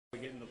We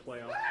get in the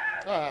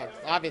playoffs.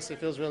 Obviously, it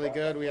feels really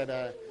good. We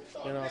had,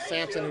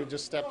 Sampson who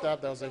just stepped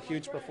up. That was a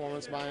huge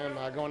performance by him,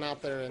 going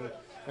out there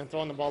and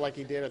throwing the ball like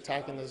he did,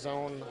 attacking the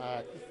zone.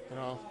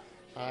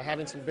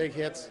 Having some big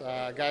hits.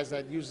 Guys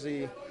that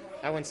usually,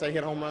 I wouldn't say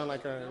hit home run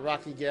like a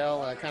Rocky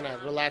Gale, kind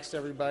of relaxed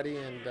everybody,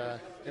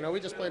 and we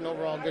just played an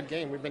overall good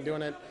game. We've been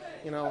doing it,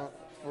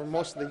 for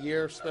most of the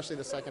year, especially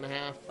the second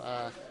half.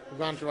 We've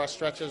gone through our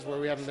stretches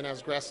where we haven't been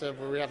as aggressive,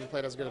 where we haven't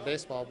played as good at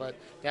baseball, but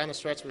down the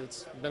stretch,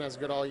 it's been as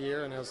good all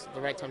year, and it was the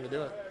right time to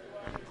do it.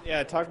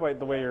 Yeah, talk about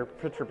the way your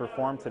pitcher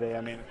performed today.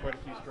 I mean, quite a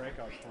few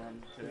strikeouts for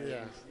him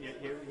today. Yeah.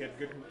 You had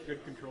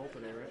good control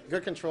today, right?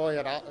 Good control. He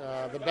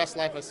had the best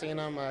life I've seen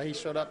him. He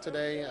showed up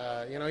today.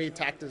 He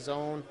attacked his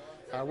zone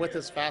with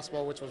his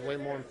fastball, which was way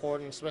more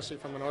important, especially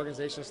from an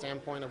organization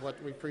standpoint of what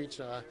we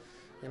preach.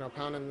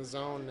 Pounding the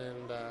zone,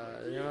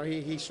 and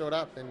he showed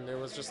up, and it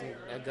was just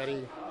a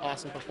gutty,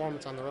 awesome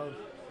performance on the road.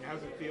 How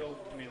does it feel?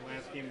 I mean,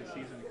 last game of the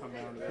season to come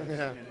down to this,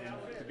 Yeah.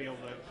 and to be able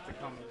to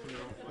come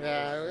through.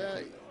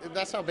 Yeah,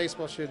 that's how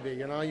baseball should be.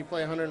 You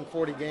play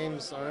 140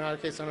 games, or in our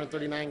case,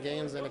 139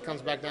 games, and it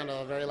comes back down to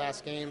the very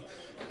last game.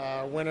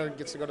 Winner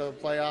gets to go to the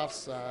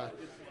playoffs.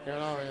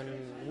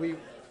 And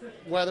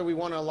whether we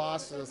won or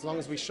lost, as long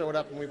as we showed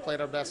up and we played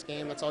our best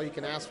game, that's all you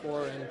can ask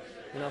for. And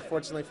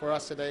fortunately for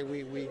us today,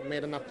 we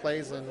made enough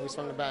plays and we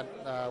swung the bat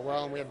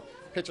well, and we had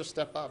pitchers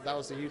step up. That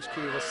was the huge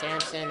key with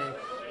Sampson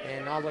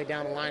and all the way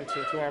down the line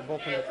to our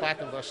bullpen with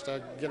Quackenbush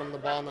to get him the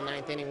ball in the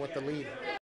ninth inning with the lead.